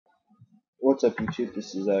What's up, YouTube?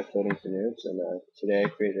 This is Coding for Noobs, and today I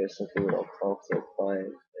created a simple little console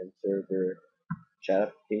client and server chat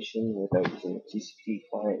application without using a TCP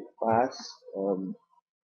client class. So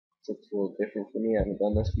it's a little different for me. I haven't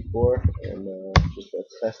done this before, and just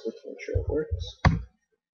let's test it to make sure it works.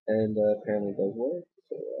 And apparently it does work.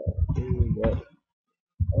 So hey,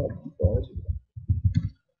 what up, bud?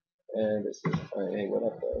 And this is fine. Hey, what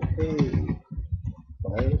up, bud? Hey,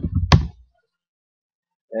 fine.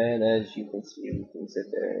 And as you can see, we can sit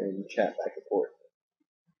there and chat back and forth.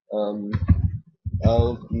 Um,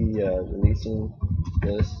 I'll be releasing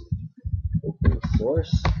this open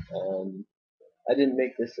source. I didn't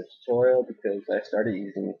make this a tutorial because I started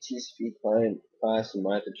using a TCP client class in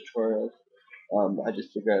my other tutorials. I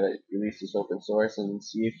just figured I'd release this open source and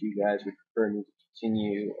see if you guys would prefer me to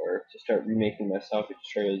continue or to start remaking my socket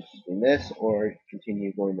tutorials using this, or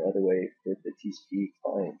continue going the other way with the TCP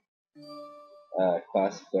client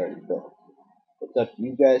class that's already built. It's up to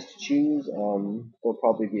you guys to choose. There'll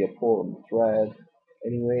probably be a poll in the thread.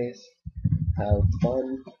 Anyways, have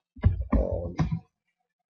fun. Um,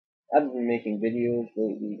 I've been making videos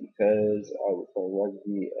lately because I was playing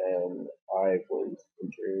rugby and I was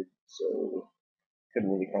injured, so couldn't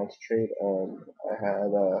really concentrate. I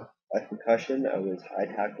had a concussion. I was high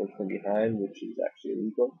tackled from behind, which is actually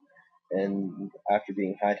illegal. And after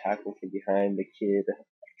being high tackled from behind, the kid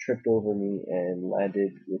tripped over me and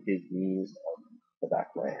landed with his knees on the back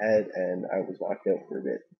of my head, and I was knocked out for a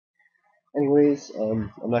bit. Anyways,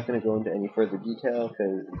 I'm not going to go into any further detail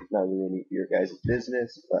because it's not really any of your guys'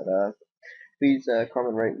 business, but please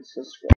comment, rate, and subscribe.